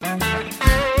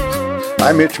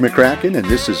I'm Mitch McCracken, and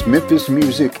this is Memphis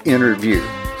Music Inner View.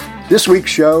 This week's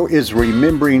show is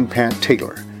Remembering Pat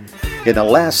Taylor. In the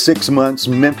last 6 months,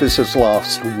 Memphis has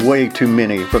lost way too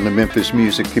many from the Memphis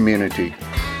music community.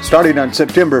 Starting on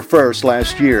September 1st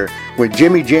last year, when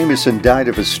Jimmy Jamison died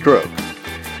of a stroke.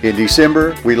 In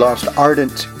December, we lost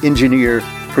Ardent engineer,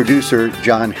 producer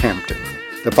John Hampton.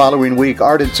 The following week,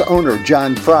 Ardent's owner,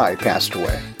 John Fry, passed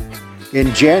away.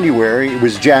 In January, it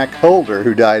was Jack Holder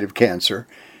who died of cancer.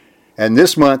 And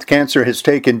this month, cancer has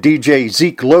taken DJ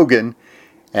Zeke Logan,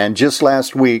 and just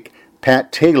last week,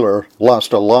 Pat Taylor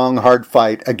lost a long, hard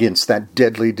fight against that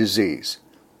deadly disease.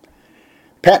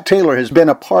 Pat Taylor has been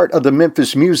a part of the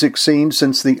Memphis music scene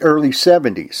since the early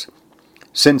 70s.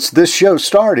 Since this show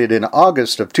started in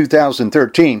August of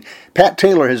 2013, Pat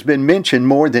Taylor has been mentioned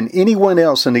more than anyone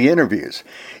else in the interviews.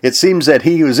 It seems that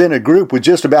he was in a group with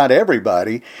just about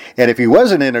everybody, and if he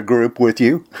wasn't in a group with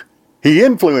you, he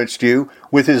influenced you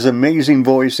with his amazing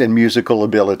voice and musical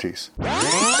abilities.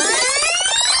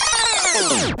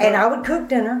 And I would cook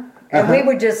dinner, and we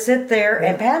would just sit there,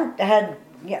 and Pat had,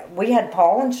 we had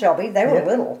Paul and Shelby, they were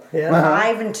little,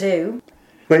 5 and 2.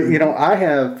 But, I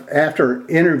have, after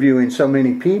interviewing so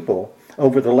many people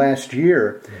over the last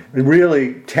year,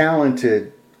 really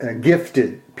talented,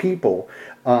 gifted people,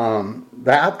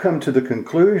 that I've come to the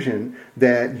conclusion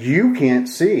that you can't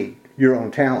see your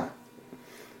own talent.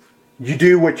 You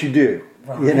do what you do,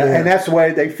 and that's the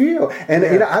way they feel. And,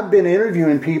 I've been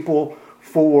interviewing people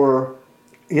for,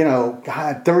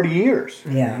 30 years.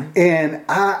 Yeah. And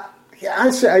I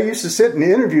used to sit in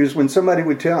interviews when somebody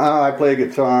would tell, I play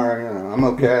guitar, I'm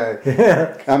okay.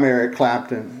 I'm Eric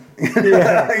Clapton. And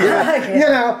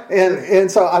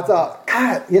so I thought,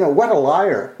 God, what a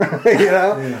liar,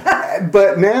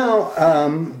 But now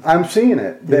I'm seeing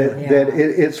it, that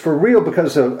it's for real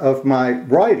because of my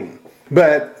writing.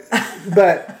 But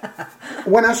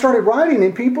when I started writing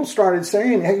and people started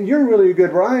saying, hey, you're really a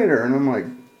good writer, and I'm like,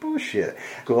 bullshit.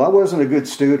 So I wasn't a good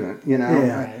student,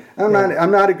 I'm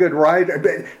not a good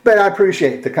writer, but I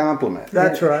appreciate the compliment.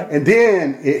 That's right. And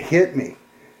then it hit me.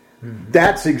 Mm-hmm.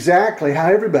 That's exactly how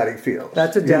everybody feels.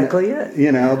 That's exactly it.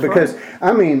 Because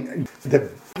right.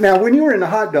 Now when you were in the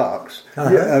hot dogs,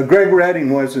 Greg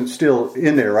Redding wasn't still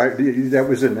in there, right? That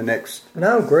was in the next.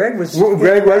 No, Greg was.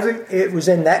 Greg was he? It was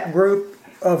in that group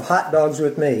of hot dogs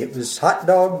with me. It was Hot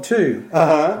Dog 2.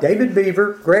 David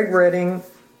Beaver, Greg Redding,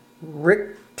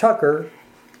 Rick Tucker,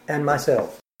 and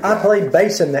myself. I played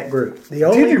bass in that group. Did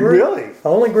you really? The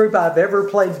only group I've ever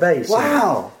played bass in.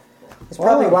 Wow. That's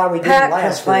probably why we didn't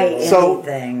last play anything. So,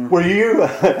 were you?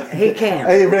 He can.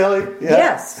 Hey, really? Yeah.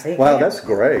 Yes. He wow, can. That's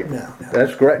great. No.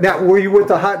 That's great. Now, were you with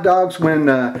the hot dogs when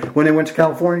they went to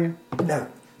California? No.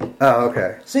 Oh,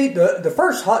 okay. See, the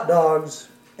first hot dogs,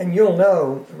 and you'll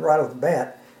know right off the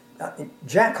bat,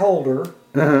 Jack Holder,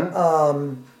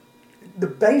 the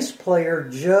bass player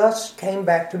just came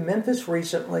back to Memphis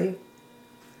recently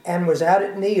and was out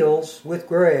at Neil's with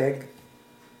Greg.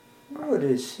 What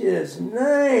is his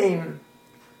name?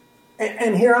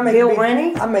 And here I make Bill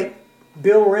Rennie? I make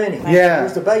Bill Rennie. Yeah. He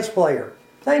was the bass player.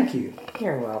 Thank you.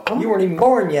 You're welcome. You weren't even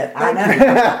born yet. I know.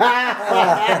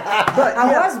 But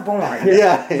I was born.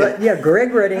 But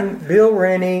Greg Redding, Bill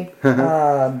Rennie,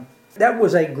 that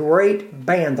was a great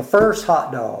band, the first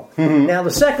Hot Dog. Mm-hmm. Now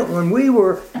the second one, we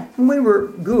were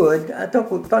good. I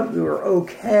thought we were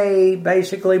okay,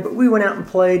 basically, but we went out and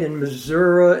played in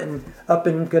Missouri and up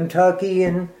in Kentucky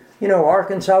and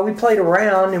Arkansas. We played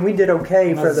around and we did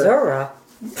okay for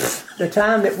the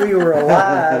time that we were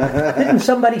alive. Didn't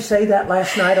somebody say that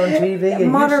last night on TV?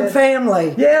 And Modern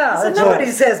Family. Yeah. So nobody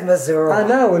says Missouri. I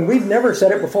know, and we've never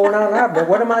said it before in our life, but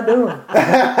what am I doing?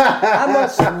 I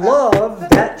must love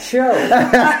that show.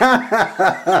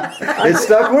 It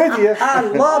stuck with you. I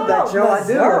love that show.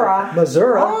 Missouri. I do.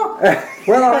 Missouri. Oh.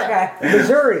 Well,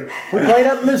 Missouri. We played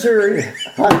up in Missouri.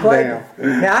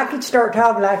 Now, I could start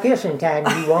talking like this in time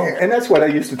if you want. And that's what I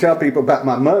used to tell people about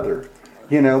my mother.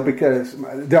 Because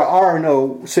there are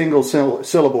no single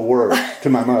syllable words to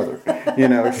my mother.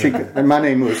 And my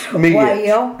name was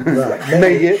Miyich.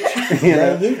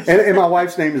 Miyich. And my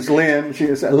wife's name is Lynn. She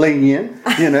is Lynn.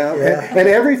 And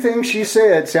everything she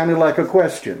said sounded like a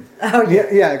question. Oh, yeah.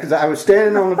 Yeah, because I was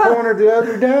standing on the corner the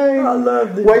other day,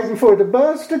 waiting for the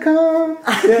bus to come.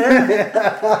 I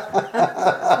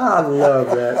love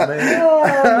that, man. Oh,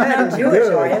 man, you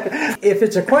enjoy it. If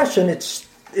it's a question, it's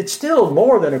still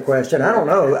more than a question. I don't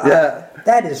know. Yeah.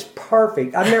 That is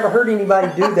perfect. I've never heard anybody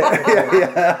do that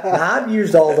before. Now, I've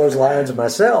used all those lines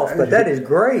myself, but that is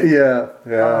great. Yeah.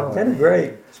 That is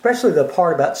great. Especially the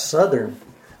part about Southern.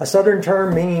 a Southern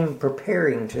term meaning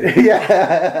preparing to.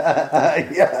 Yeah.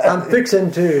 I'm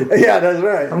fixing to. Yeah, that's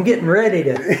right. I'm getting ready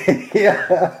to.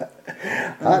 Yeah.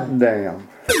 Hot damn.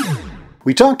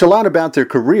 We talked a lot about their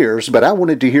careers, but I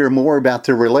wanted to hear more about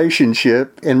their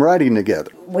relationship and writing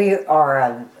together. We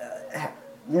are,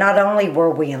 not only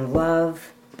were we in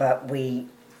love, but we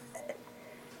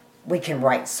can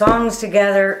write songs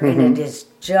together, and it is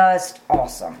just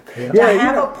awesome. Yeah. To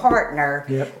have a partner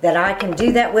that I can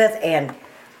do that with, and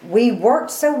we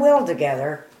worked so well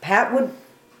together. Pat would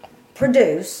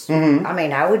produce. I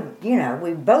mean, I would,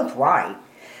 we both write.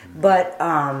 But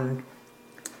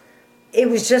it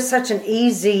was just such an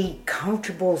easy,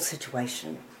 comfortable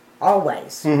situation.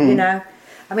 Always,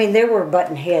 I mean, there were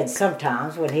button heads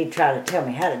sometimes when he'd try to tell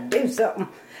me how to do something.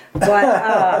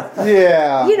 But,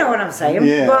 you know what I'm saying.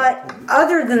 Yeah. But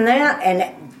other than that, and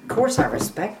of course I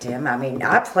respect him. I mean,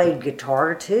 I played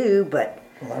guitar too, but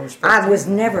I was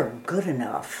never good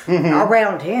enough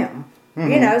around him.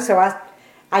 So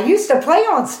I used to play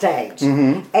on stage,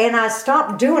 and I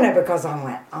stopped doing it because I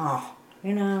went,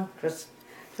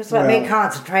 just let me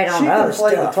concentrate on other stuff.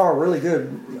 She can play guitar really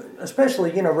good,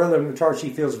 especially, rhythm guitar. She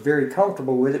feels very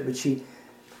comfortable with it, but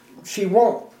she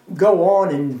won't go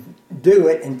on and do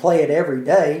it and play it every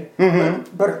day.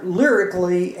 But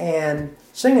lyrically and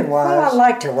singing wise, well, I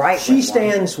like to write. She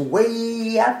stands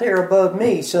way out there above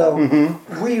me, so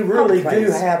we really do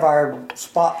have our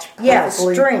spots perfectly. Yeah,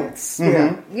 strengths.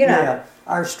 Yeah,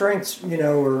 our strengths,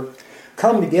 are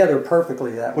come together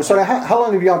perfectly that way. Well, so how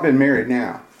long have y'all been married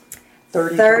now?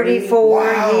 34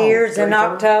 years 34? in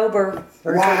October.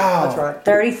 34, wow. That's right.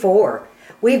 34.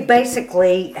 We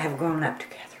basically have grown up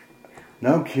together.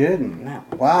 No kidding. No.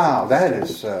 Wow,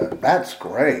 that's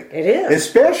great. It is.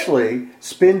 Especially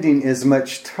spending as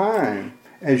much time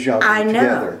as y'all do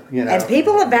together. And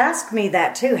people have asked me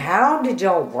that too. How did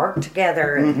y'all work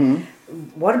together? And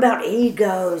what about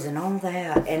egos and all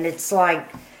that? And it's like,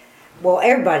 well,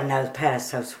 everybody knows Pat is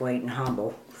so sweet and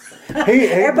humble.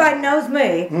 Everybody knows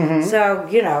me, so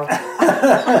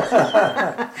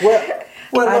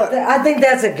I think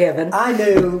that's a given. I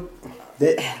knew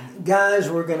that guys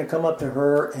were going to come up to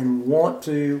her and want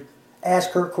to ask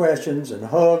her questions and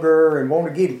hug her and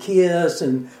want to get a kiss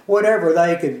and whatever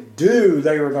they could do,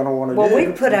 they were going to want to do. Well,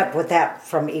 we put up with that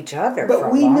from each other but for a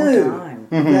we long knew time.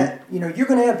 that you're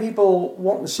going to have people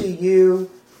wanting to see you,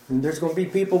 and there's going to be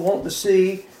people wanting to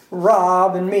see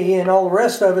Rob and me and all the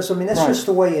rest of us. I mean, that's just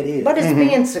the way it is. But it's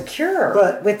being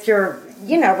secure with your,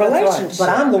 relationship. Right. But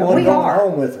I'm the one going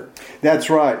home with her. That's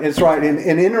right. It's right. And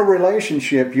in a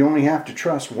relationship, you only have to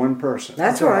trust one person.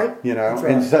 That's right. That's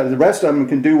right. And so the rest of them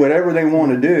can do whatever they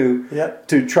want to do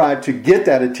to try to get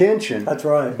that attention. That's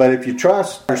right. But if you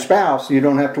trust your spouse, you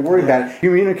don't have to worry about it.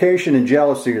 Communication and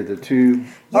jealousy are the two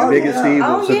biggest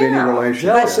evils of any relationship.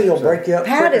 Jealousy will break you up.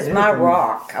 Pat is my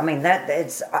rock. I mean,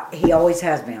 he always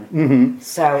has been.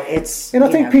 So it's. And I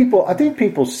think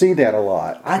people see that a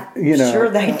lot. Sure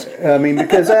they do. I mean,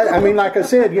 because like I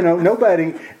said,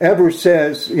 nobody ever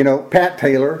says, Pat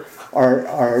Taylor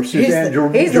or Susanne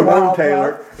Jerome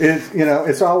Taylor is,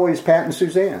 it's always Pat and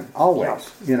Susanne, always,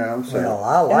 So. Well,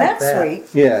 I like and that's sweet.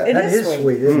 Yeah, it that is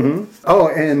sweet. Isn't it? Oh,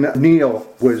 and Neil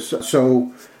was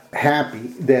so happy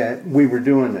that we were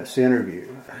doing this interview.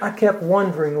 I kept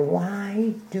wondering,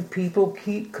 why do people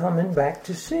keep coming back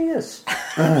to see us?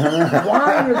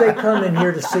 Why are they coming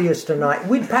here to see us tonight?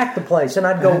 We'd pack the place, and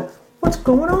I'd go, what's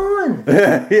going on?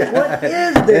 What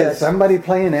is this? Is somebody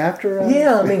playing after us?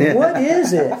 Yeah, I mean, what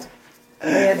is it?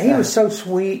 And he was so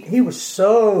sweet. He was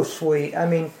so sweet. I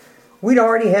mean, we'd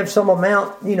already have some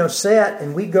amount, set,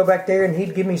 and we'd go back there, and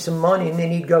he'd give me some money, and then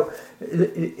he'd go,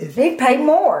 he'd pay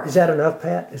more. Is that enough,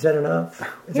 Pat? Is that enough?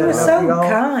 He was so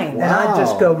kind. And I'd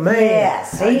just go, man.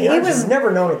 Yes. He was never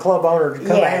known a club owner to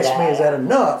come ask me, is that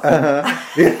enough?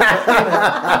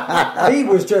 He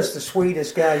was just the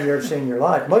sweetest guy you ever seen in your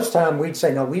life. Most of the time we'd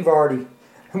say, no, we've already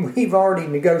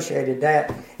negotiated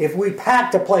that. If we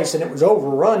packed a place and it was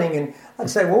overrunning, and I'd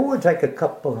say, well, we'll take a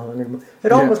couple hundred.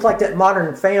 It's almost like that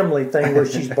Modern Family thing where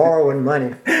she's borrowing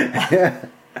money.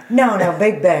 No,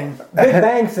 Big Bang. Big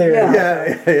Bang Theory.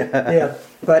 Yeah.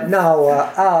 But no,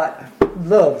 I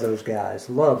love those guys.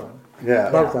 Love them. Yeah.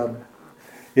 Both of them.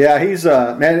 Yeah, he's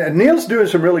man. Neil's doing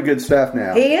some really good stuff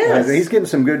now. He is. He's getting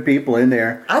some good people in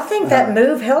there. I think that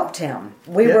move helped him.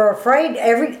 We were afraid.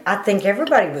 I think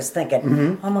everybody was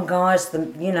thinking, "Oh my gosh, the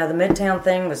Midtown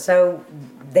thing was so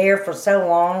there for so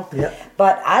long." Yeah.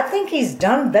 But I think he's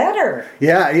done better.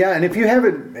 Yeah. And if you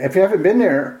haven't been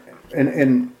there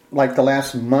in like the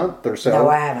last month or so, No,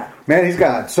 I haven't. Man, he's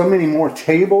got so many more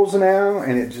tables now,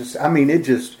 and it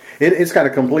it's got a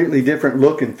completely different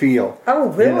look and feel. Oh,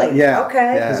 really? Yeah.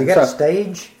 Okay. Yeah. Has he got a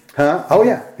stage? Huh? Oh,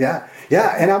 yeah.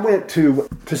 And I went to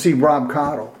see Rob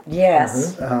Cottle.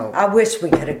 Yes. Oh. I wish we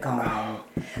could have gone.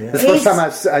 The first time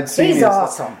I'd seen him. He's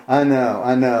awesome. I know.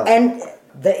 And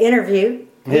the interview,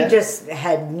 Yeah. he just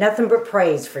had nothing but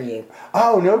praise for you.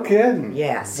 Oh, no kidding.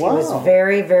 Yes. Wow. He was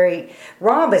very, very...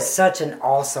 Rob is such an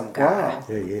awesome guy. Wow.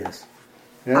 Yeah, he is.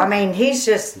 Yeah. I mean, he's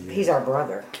our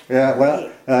brother. Yeah,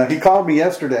 well, he called me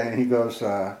yesterday, and he goes,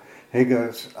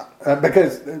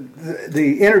 because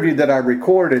the interview that I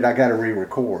recorded, I got to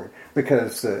re-record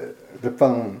because the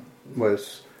phone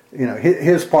was,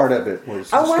 his part of it was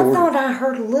distorted. I thought I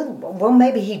heard a little. Well,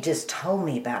 maybe he just told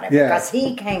me about it because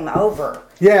he came over.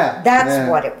 Yeah, that's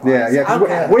what it was. Yeah. 'Cause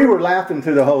okay. we were laughing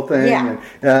through the whole thing. Yeah.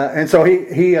 And so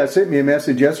he sent me a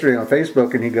message yesterday on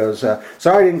Facebook, and he goes,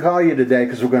 "Sorry I didn't call you today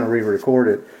because we're going to re-record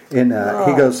it." And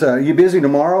he goes, "You busy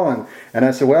tomorrow?" And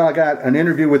I said, "Well, I got an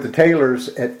interview with the Taylors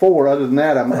at 4. Other than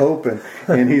that, I'm open."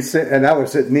 And he said, and I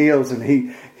was at Neil's, and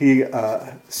he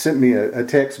sent me a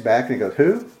text back, and he goes,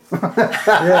 "Who?"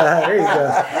 Yeah, there you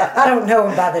go. I don't know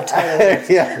him by the Taylors.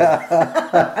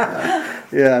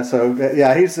 Yeah. So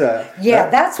he's.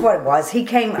 That's what it was. He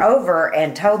came over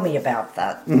and told me about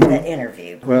the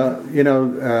interview. Well,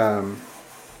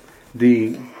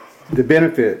 the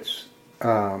benefits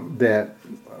that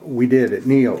we did at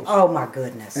Neil's. Oh my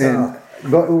goodness!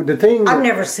 But the thing I've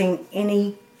never seen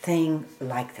anything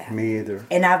like that. Me either.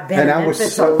 And I've been in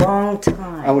Memphis a long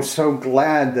time. I was so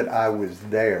glad that I was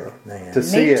there to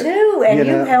see it. Me too, and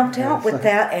you helped out with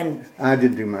that. And I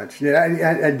didn't do much. Yeah,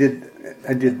 I did.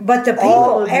 But the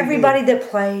people, everybody that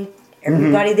played,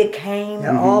 everybody that came,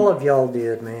 all of y'all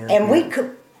did, man. And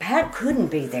Pat couldn't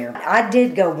be there. I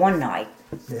did go one night.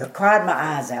 Yep. Cried my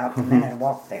eyes out the minute I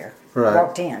walked there. Right.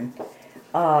 Walked in.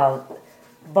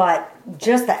 But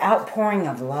just the outpouring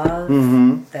of love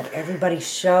that everybody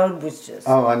showed was just...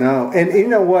 Oh, I know. And you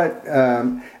know what?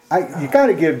 You got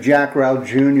to give Jack Rowell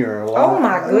Jr. a lot. Oh,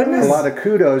 my goodness. A lot of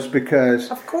kudos because...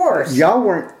 Of course. Y'all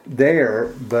weren't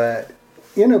there, but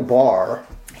in a bar...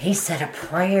 He said a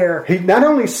prayer. He not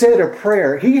only said a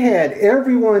prayer, he had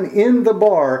everyone in the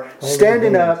bar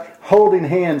standing up, holding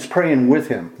hands, praying with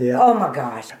him. Yeah. Oh my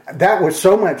gosh. That was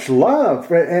so much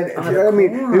love. And I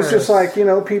mean, it was just like,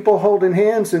 people holding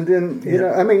hands and then,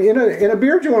 in a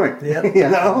beer joint, Yep.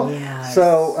 Yes.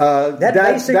 So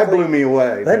that blew me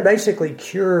away. That basically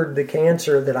cured the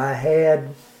cancer that I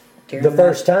had the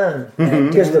first time.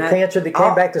 Because the cancer that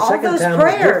came back the second time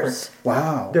was different.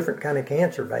 Wow. Different kind of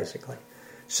cancer, basically.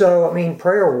 So, I mean,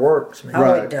 prayer works, man.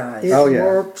 Oh, it does. It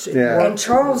works. It works. And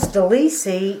Charles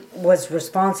DeLisi was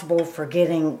responsible for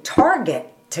getting Target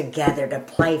together to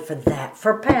play for Pat.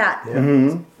 Yeah.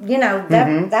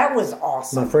 Mm-hmm. That was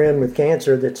awesome. My friend with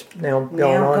cancer that's now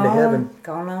gone on to heaven.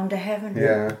 Gone on to heaven.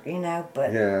 Yeah.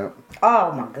 But yeah.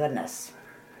 Oh my goodness.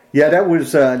 Yeah, that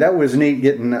was neat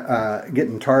getting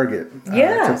Target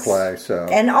to play. So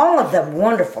and all of the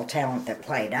wonderful talent that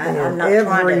played. I'm not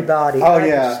everybody. trying to. Oh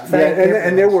yeah,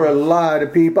 and there were a lot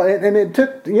of people, and it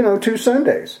took 2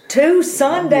 Sundays. 2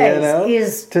 Sundays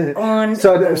is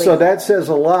unbelievable. So that says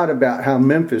a lot about how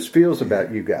Memphis feels about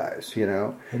you guys.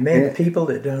 And man, the people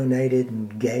that donated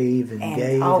and gave and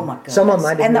gave. Oh my goodness! Some of them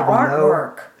I didn't and the even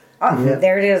artwork. know.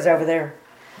 There it is over there.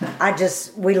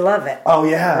 We love it. Oh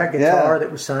yeah, that guitar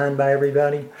that was signed by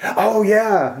everybody. Oh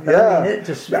yeah, I mean,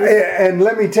 and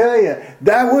let me tell you,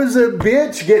 that was a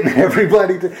bitch getting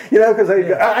everybody to, because they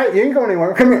go, all right, you ain't going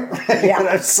anywhere. Come here,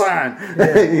 that's sign.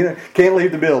 Yeah. Can't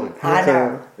leave the building. I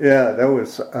know. Yeah, it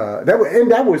was a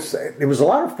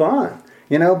lot of fun.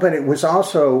 But it was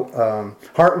also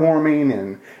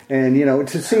heartwarming and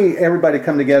to see everybody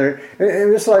come together. It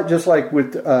was just like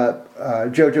with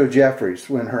JoJo Jeffries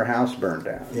when her house burned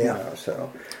down.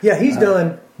 He's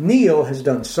done. Neil has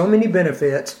done so many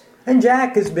benefits, and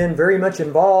Jack has been very much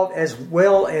involved, as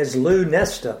well as Lou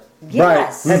Nesta.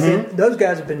 Yes. Right. Those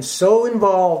guys have been so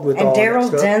involved with all that Daryl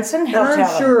stuff. Denson helped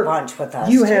out a bunch with us.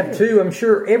 You have too. I'm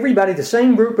sure everybody, the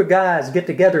same group of guys, get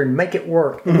together and make it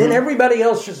work. And then everybody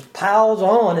else just piles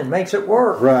on and makes it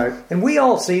work. Right. And we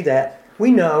all see that. We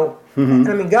know. I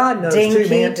mean, God knows Dinky, too,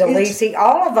 man. DeLisi,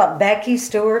 all of them, Becky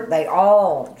Stewart, they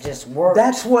all just work.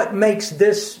 That's what makes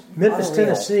this Memphis,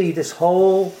 Tennessee, this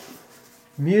whole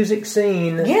music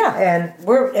scene. Yeah. And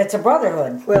it's a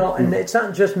brotherhood. Well, and it's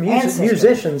not just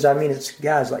musicians. I mean, it's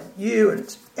guys like you, and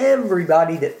it's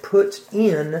everybody that puts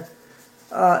in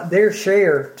their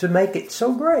share to make it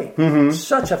so great.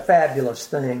 Such a fabulous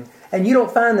thing. And you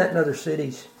don't find that in other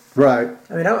cities. Right.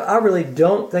 I mean, I really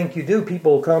don't think you do.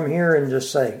 People come here and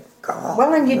just say, God.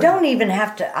 Well, and you don't even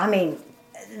have to, I mean,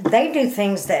 they do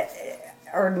things that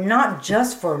are not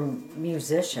just for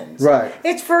musicians. Right.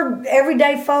 It's for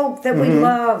everyday folk that we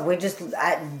love. We just,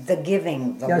 the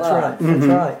giving, the That's love. right. That's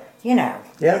right. You know,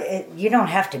 Yeah. you don't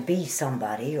have to be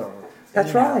somebody or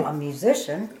That's right. a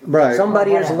musician. Right.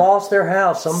 Somebody has lost their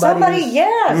house. Somebody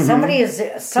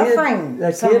is suffering.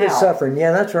 That somehow. kid is suffering.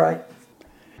 Yeah, that's right.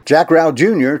 Jack Rowell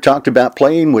Jr. talked about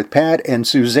playing with Pat and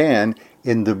Susanne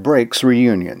in the Breaks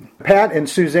reunion. Pat and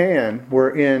Susanne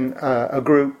were in a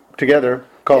group together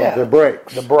called The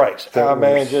Breaks. The Breaks.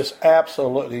 Just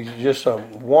absolutely, just a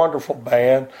wonderful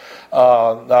band.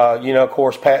 Of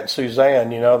course, Pat and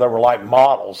Susanne, they were like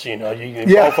models,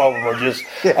 both of them were just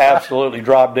absolutely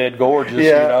drop dead gorgeous,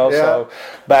 So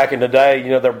back in the day,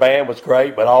 their band was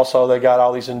great, but also they got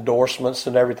all these endorsements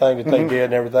and everything that they did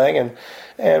and everything.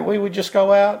 And we would just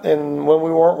go out, and when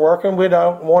we weren't working, we'd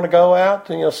want to go out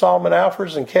to, Solomon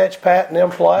Alfred's and catch Pat and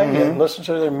them play and listen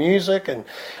to their music. And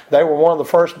they were one of the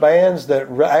first bands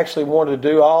that actually wanted to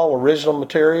do all original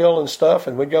material and stuff.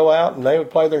 And we'd go out, and they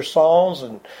would play their songs,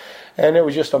 and it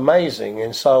was just amazing.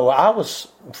 And so I was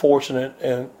fortunate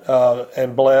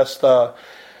and blessed,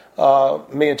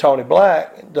 me and Tony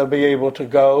Black, to be able to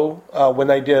go when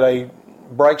they did a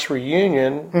Breaks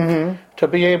reunion, to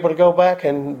be able to go back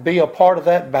and be a part of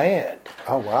that band.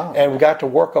 Oh, wow. And we got to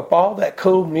work up all that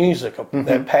cool music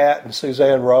that Pat and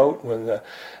Susanne wrote,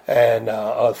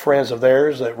 and friends of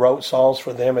theirs that wrote songs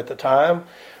for them at the time.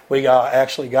 We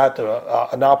actually got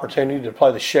an opportunity to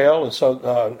play the Shell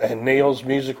and Neil's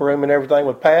music room and everything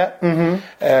with Pat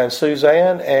and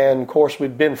Susanne. And, of course,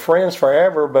 we'd been friends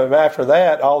forever, but after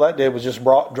that, all that did was just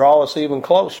draw us even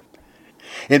closer.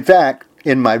 In fact,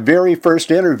 in my very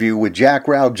first interview with Jack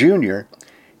Rowell Jr.,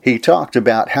 he talked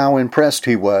about how impressed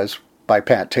he was by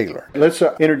Pat Taylor. Let's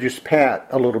introduce Pat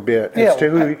a little bit as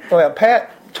to who. Well,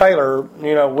 Pat Taylor,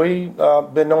 we've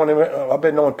been knowing him. I've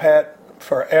been knowing Pat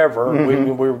forever. We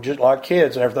were just like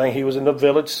kids and everything. He was in the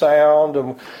Village Sound,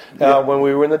 and when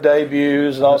we were in the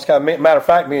debuts and all this kind of. Matter of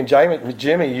fact, me and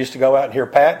Jimmy used to go out and hear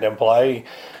Pat and them play,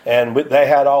 and they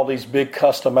had all these big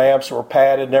custom amps that were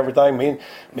padded and everything. Me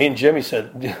and Jimmy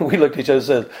said, we looked at each other and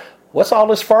said, "What's all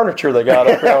this furniture they got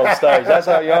up here on stage?" That's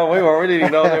how young we were. We didn't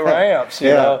even know they were amps, you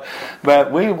know.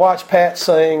 But we watched Pat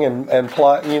sing and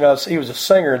play. He was a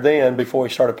singer then before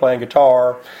he started playing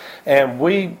guitar. And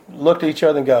we looked at each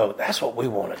other and go, "That's what we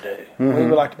want to do. We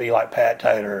would like to be like Pat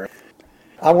Taylor."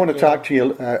 I want to talk to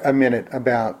you a minute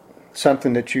about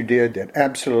something that you did that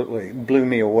absolutely blew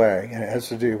me away, and it has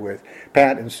to do with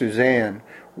Pat and Susanne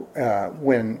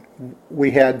when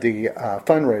we had the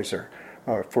fundraiser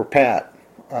for Pat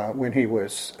when he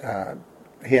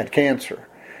had cancer,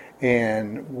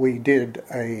 and we did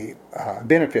a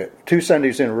benefit 2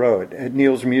 Sundays in a row at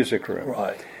Neil's Music Room.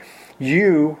 Right.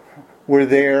 You were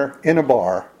there in a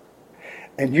bar,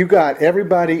 and you got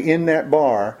everybody in that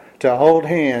bar to hold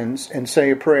hands and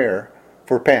say a prayer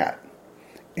for Pat.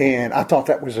 And I thought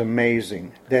that was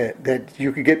amazing, that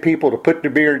you could get people to put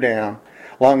their beer down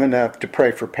long enough to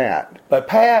pray for Pat. But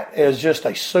Pat is just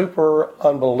a super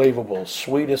unbelievable,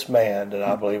 sweetest man that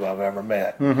I believe I've ever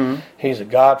met. He's a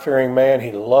God-fearing man.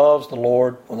 He loves the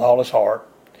Lord with all his heart.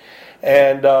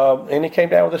 And he came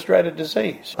down with this dreaded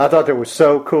disease. I thought that was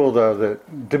so cool, though,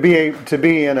 that to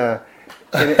be in a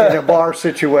bar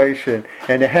situation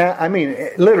and to have,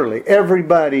 literally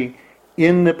everybody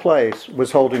in the place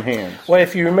was holding hands. Well,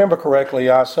 if you remember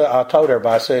correctly, I told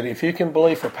everybody, I said, if you can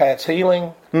believe for Pat's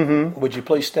healing, would you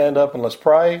please stand up and let's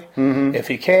pray?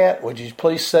 If you can't, would you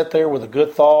please sit there with a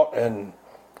good thought and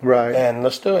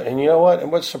let's do it. And you know what?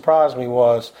 And what surprised me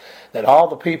was that all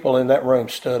the people in that room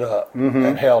stood up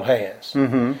and held hands.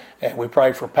 And we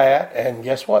prayed for Pat, and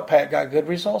guess what? Pat got good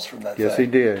results from that Yes, thing.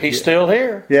 he did. He's still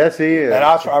here. Yes, he is. And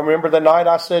I remember the night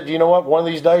I said, you know what? One of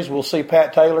these days we'll see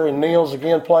Pat Taylor and Neil's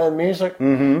again playing music.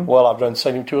 Well, I've done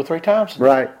seen him 2 or 3 times.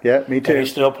 Right, yeah, me too. And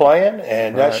he's still playing,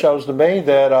 and that shows to me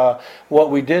that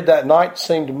what we did that night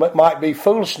might be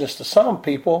foolishness to some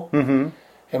people.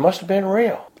 It must have been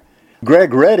real.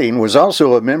 Greg Redding was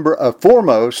also a member of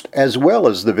Foremost as well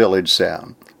as the Village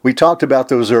Sound. We talked about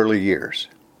those early years.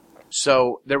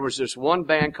 So there was this one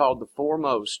band called the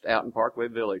Foremost out in Parkway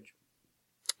Village,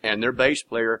 and their bass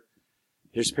player,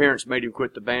 his parents made him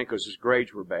quit the band because his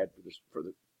grades were bad for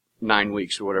the 9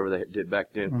 weeks or whatever they did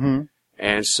back then.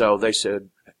 And so they said,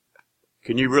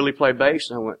 "Can you really play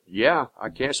bass?" And I went, "Yeah, I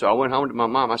can." So I went home to my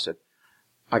mom. I said,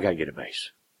 "I got to get a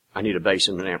bass. I need a bass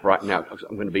and an amp right now because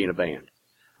I'm going to be in a band.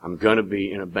 I'm going to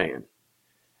be in a band."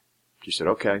 She said,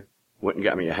 "Okay." Went and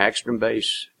got me a Hackstrom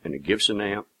bass and a Gibson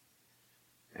amp,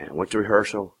 and I went to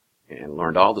rehearsal and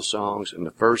learned all the songs. And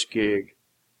the first gig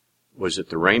was at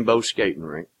the Rainbow Skating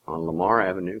Rink on Lamar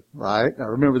Avenue. Right, I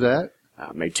remember that.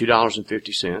 I made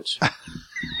 $2.50.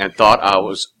 and thought I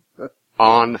was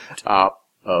on top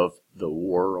of the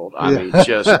world. I mean,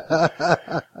 just,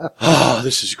 oh,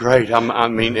 this is great. I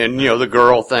mean, and the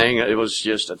girl thing, it was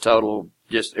just a total,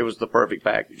 it was the perfect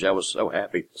package. I was so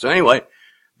happy. So anyway,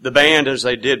 the band, as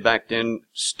they did back then,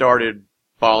 started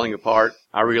falling apart.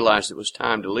 I realized it was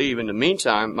time to leave. In the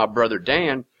meantime, my brother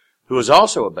Dan, who was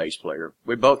also a bass player,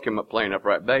 we both came up playing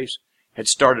upright bass, had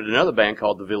started another band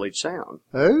called the Village Sound.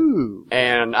 Oh.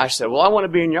 And I said, well, I want to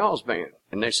be in y'all's band.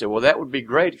 And they said, well, that would be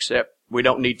great, except we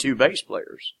don't need 2 bass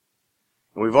players.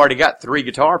 And we've already got 3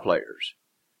 guitar players.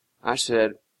 I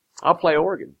said, I'll play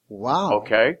organ. Wow.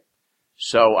 Okay.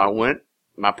 So I went,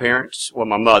 my parents, well,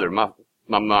 my mother, my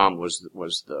mom was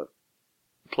the,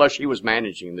 plus she was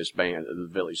managing this band, the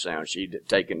Village Sound. She'd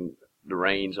taken the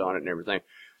reins on it and everything.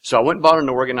 So I went and bought an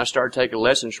organ. I started taking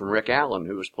lessons from Rick Allen,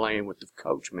 who was playing with the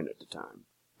Coachmen at the time.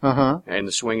 Uh-huh. And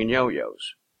the Swinging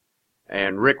Yo-Yos.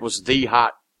 And Rick was the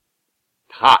hot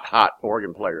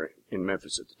organ player in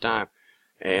Memphis at the time.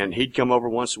 And he'd come over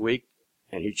once a week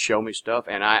and he'd show me stuff.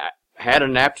 And I had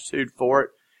an aptitude for it.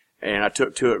 And I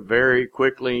took to it very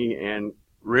quickly and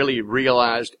really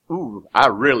realized, ooh, I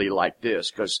really like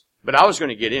this. But I was going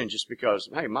to get in just because,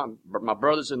 hey, my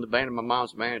brother's in the band and my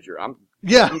mom's manager. I'm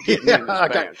getting in this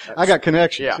band. I got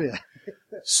connections. Yeah.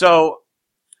 So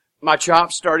my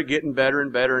chops started getting better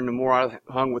and better, and the more I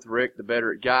hung with Rick, the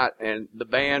better it got. And the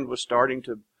band was starting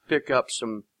to pick up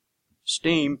some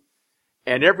steam.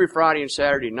 And every Friday and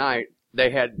Saturday night,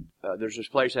 they had, there's this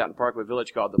place out in Parkway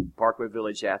Village called the Parkway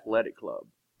Village Athletic Club.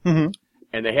 Mm-hmm.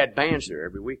 And they had bands there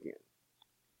every weekend.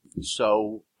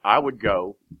 So I would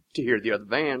go to hear the other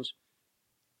bands,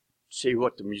 see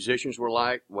what the musicians were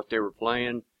like, what they were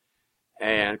playing.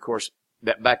 And, of course,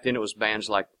 that back then it was bands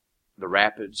like the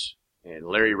Rapids and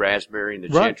Larry Raspberry and the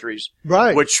Gentrys.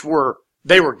 Right. Which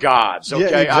they were gods,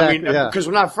 okay? Yeah, I mean, because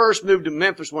when I first moved to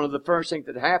Memphis, one of the first things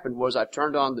that happened was I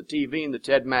turned on the TV and the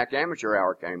Ted Mack Amateur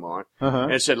Hour came on. Uh-huh.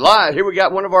 And it said, live, here we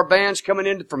got one of our bands coming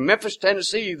in from Memphis,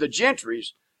 Tennessee, the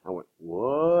Gentrys. I went,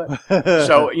 what?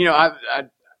 So,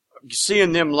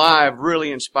 seeing them live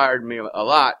really inspired me a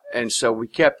lot, and so we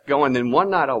kept going. Then one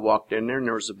night I walked in there, and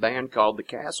there was a band called the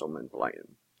Castlemen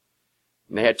playing.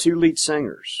 And they had 2 lead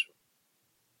singers,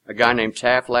 a guy named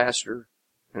Taft Laster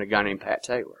and a guy named Pat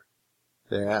Taylor.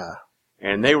 Yeah.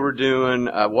 And they were doing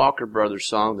a Walker Brothers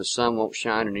song, The Sun Won't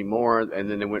Shine Anymore,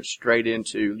 and then they went straight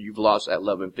into You've Lost That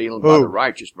Love and Feeling by the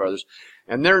Righteous Brothers.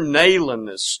 And they're nailing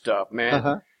this stuff, man.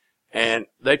 Uh-huh. And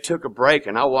they took a break,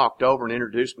 and I walked over and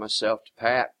introduced myself to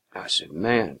Pat. I said,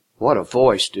 man, what a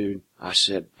voice, dude. I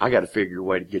said, I got to figure a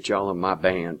way to get y'all in my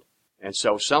band. And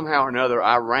so somehow or another,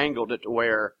 I wrangled it to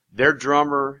where their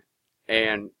drummer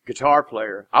and guitar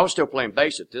player, I was still playing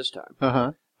bass at this time.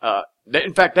 Uh-huh.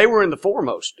 In fact, they were in the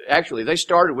Foremost. Actually, they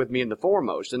started with me in the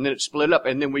Foremost, and then it split up.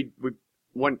 And then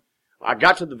when I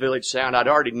got to the Village Sound, I'd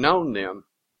already known them.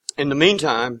 In the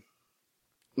meantime,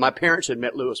 my parents had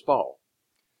met Louis Paul.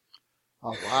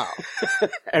 Oh, wow.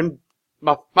 And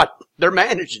they're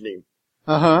managing him.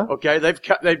 Uh-huh. Okay,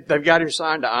 they've got him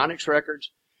signed to Onyx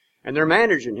Records, and they're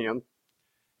managing him.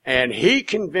 And he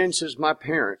convinces my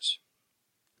parents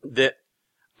that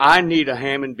I need a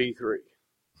Hammond B3.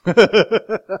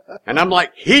 And I'm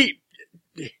like,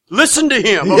 listen to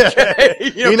him,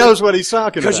 okay? Yeah. He knows what he's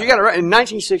talking about. Because you got to, in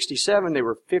 1967, they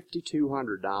were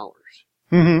 $5,200.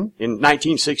 Mm-hmm. In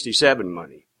 1967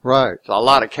 money. Right. So a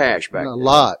lot of cash back then. A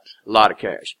lot of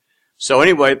cash. So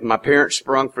anyway, my parents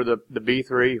sprung for the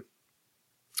B3,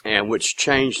 and which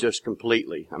changed us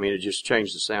completely. I mean, it just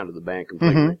changed the sound of the band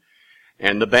completely. Mm-hmm.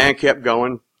 And the band kept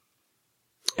going,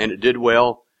 and it did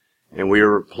well. And we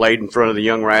were played in front of the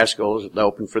Young Rascals. They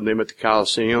opened for them at the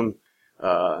Coliseum.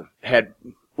 My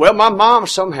mom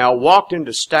somehow walked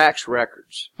into Stax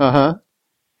Records. Uh-huh.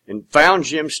 And found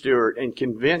Jim Stewart and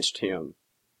convinced him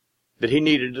that he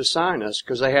needed to sign us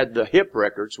because they had the Hip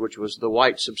Records, which was the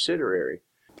white subsidiary.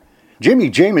 Jimmy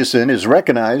Jamison is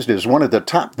recognized as one of the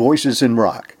top voices in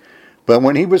rock. But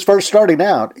when he was first starting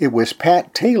out, it was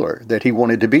Pat Taylor that he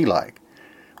wanted to be like.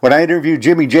 When I interviewed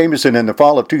Jimmy Jamison in the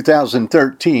fall of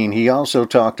 2013, he also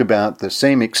talked about the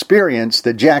same experience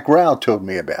that Jack Rowell told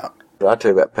me about. I'll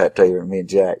tell you about Pat Taylor and me and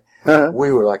Jack. Uh-huh.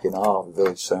 We were like in awe of the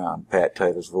Village Sound, Pat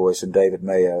Taylor's voice, and David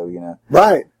Mayo,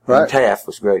 Right. And Taft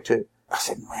was great too. I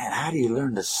said, man, how do you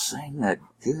learn to sing that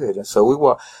good? And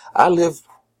so I lived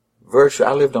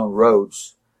on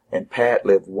Rhodes, and Pat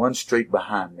lived one street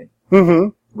behind me. Mm-hmm.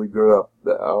 We grew up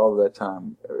all that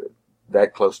time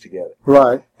that close together.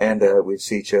 Right. And we'd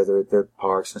see each other at the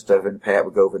parks and stuff, and Pat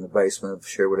would go over in the basement of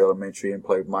Sherwood Elementary and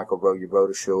play with Michael Rowe, You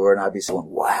Rode Ashore, and I'd be saying,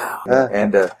 wow.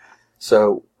 And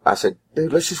so I said,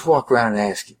 dude, let's just walk around and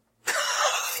ask him.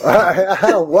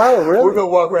 Wow, really? We're going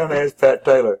to walk around and ask Pat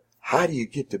Taylor, how do you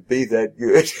get to be that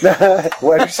good?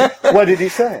 What did he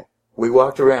say? We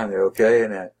walked around there, okay,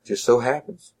 and it just so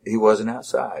happens he wasn't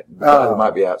outside. He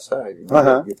might be outside.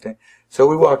 Good thing. So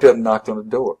we walked up and knocked on the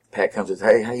door. Pat comes and says,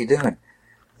 hey, how you doing?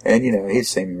 And, he'd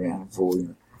seen me around before.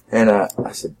 And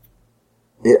I said,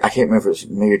 I can't remember if it was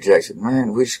me or Jack. said,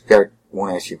 man, we just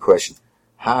want to ask you a question.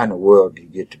 How in the world do you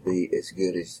get to be as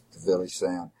good as the Village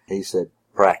Sound? He said,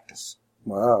 practice.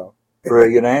 Wow.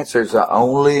 Brilliant answer is the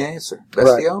only answer.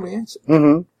 That's the only answer.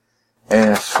 Mm-hmm.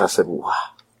 And I said, wow.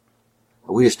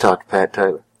 We just talked to Pat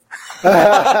Taylor.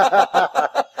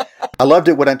 I loved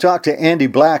it when I talked to Andy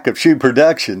Black of Shoe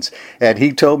Productions, and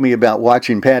he told me about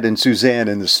watching Pat and Susanne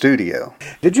in the studio.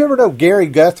 Did you ever know Gary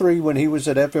Guthrie when he was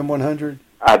at FM 100?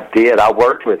 I did. I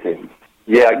worked with him.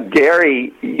 Yeah,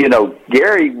 Gary.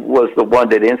 Gary was the one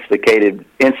that instigated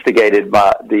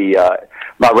my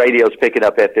radios picking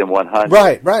up FM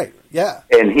 100. Right. Yeah.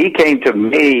 And he came to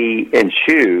me and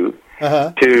Shoe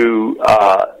to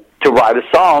write a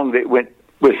song that went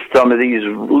with some of these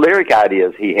lyric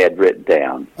ideas he had written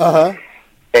down.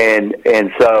 And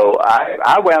so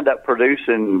I wound up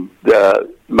producing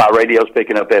my radios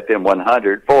picking up FM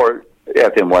 100 for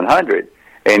FM 100,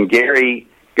 and Gary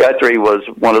Guthrie was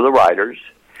one of the writers.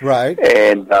 Right.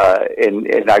 And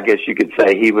I guess you could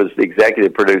say he was the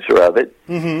executive producer of it.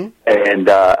 Mm-hmm. And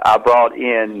I brought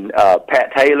in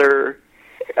Pat Taylor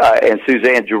and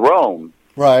Suzanne Jerome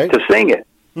to sing it.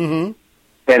 Mm-hmm.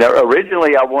 And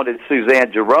originally I wanted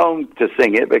Suzanne Jerome to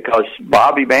sing it because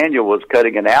Bob Emanuel was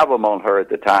cutting an album on her at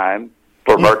the time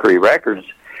for Mercury Records.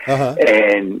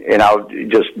 And I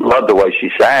just loved the way she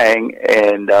sang.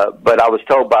 And but I was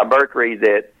told by Mercury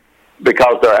that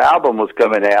because their album was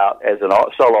coming out as a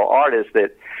solo artist,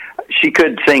 that she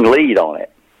couldn't sing lead on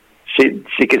it. She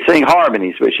could sing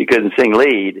harmonies, but she couldn't sing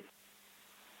lead.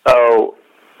 So,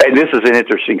 and this is an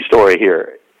interesting story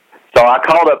here. So I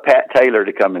called up Pat Taylor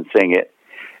to come and sing it,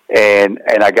 and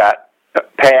I got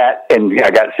Pat and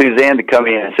I got Suzanne to come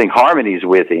in and sing harmonies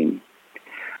with him.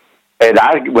 And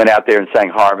I went out there and sang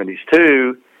harmonies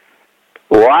too.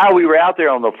 While we were out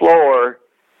there on the floor,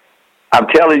 I'm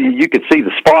telling you, you could see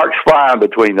the sparks flying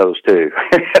between those two.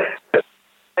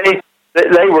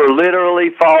 They were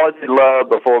literally falling in love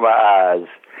before my eyes,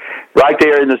 right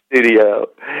there in the studio.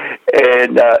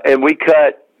 And we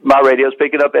cut my radios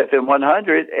picking up FM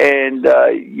 100, and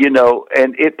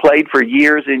and it played for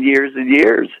years and years and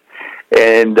years.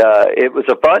 And it was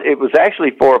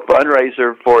actually for a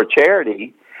fundraiser for a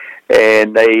charity,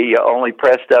 and they only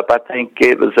pressed up, I think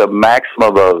it was a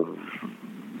maximum of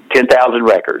 10,000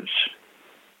 records.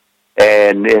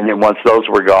 And then once those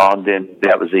were gone, then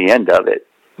that was the end of it.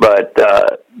 But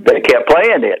they kept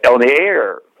playing it on the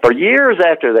air for years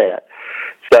after that.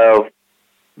 So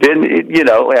then, and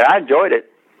I enjoyed it.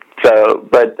 So,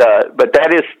 but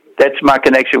that's my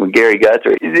connection with Gary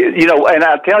Guthrie. And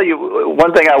I'll tell you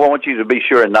one thing I want you to be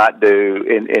sure and not do,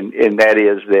 and that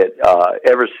is that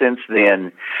ever since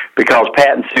then, because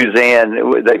Pat and Suzanne,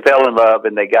 they fell in love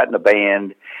and they got in a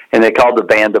band, and they called the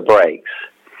band The Breaks.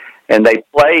 And they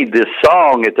played this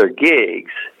song at their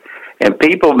gigs, and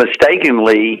people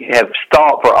mistakenly have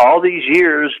thought for all these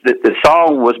years that the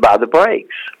song was by The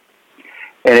Breaks.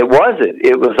 And it wasn't.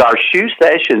 It was our shoe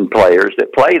session players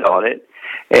that played on it,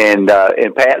 and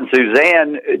Pat and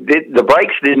Suzanne, The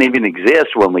Breaks didn't even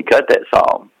exist when we cut that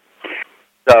song.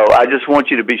 So I just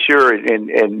want you to be sure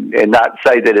and not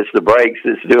say that it's The Breaks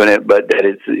that's doing it, but that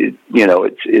it's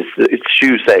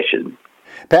shoe session.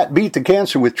 Pat beat the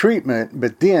cancer with treatment,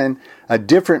 but then a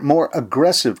different, more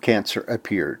aggressive cancer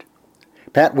appeared.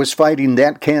 Pat was fighting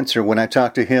that cancer when I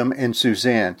talked to him and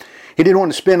Suzanne. He didn't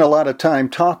want to spend a lot of time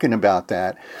talking about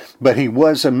that, but he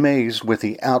was amazed with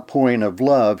the outpouring of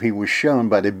love he was shown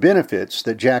by the benefits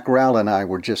that Jack Rowell and I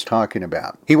were just talking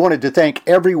about. He wanted to thank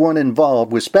everyone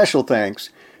involved, with special thanks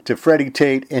to Freddie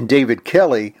Tate and David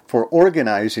Kelly for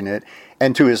organizing it,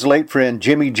 and to his late friend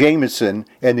Jimmy Jameson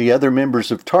and the other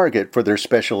members of Target for their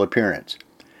special appearance.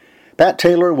 Pat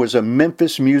Taylor was a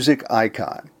Memphis music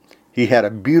icon. He had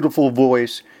a beautiful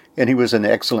voice, and he was an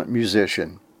excellent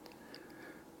musician.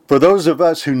 For those of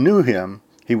us who knew him,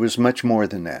 he was much more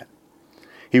than that.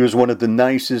 He was one of the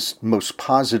nicest, most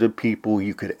positive people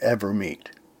you could ever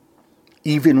meet.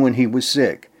 Even when he was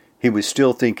sick, he was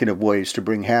still thinking of ways to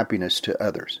bring happiness to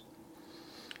others.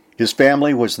 His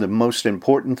family was the most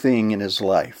important thing in his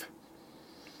life.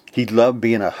 He loved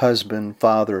being a husband,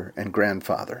 father, and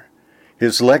grandfather.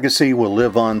 His legacy will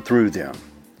live on through them.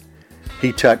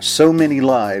 He touched so many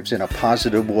lives in a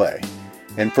positive way,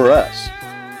 and for us,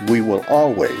 we will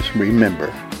always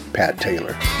remember Pat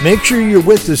Taylor. Make sure you're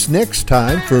with us next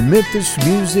time for Memphis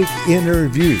Music Inner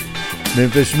View.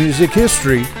 Memphis music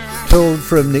history told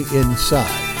from the inside.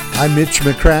 I'm Mitch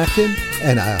McCracken,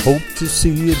 and I hope to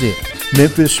see you then.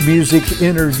 Memphis Music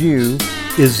Inner View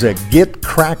is a Get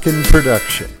Crackin'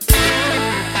 production.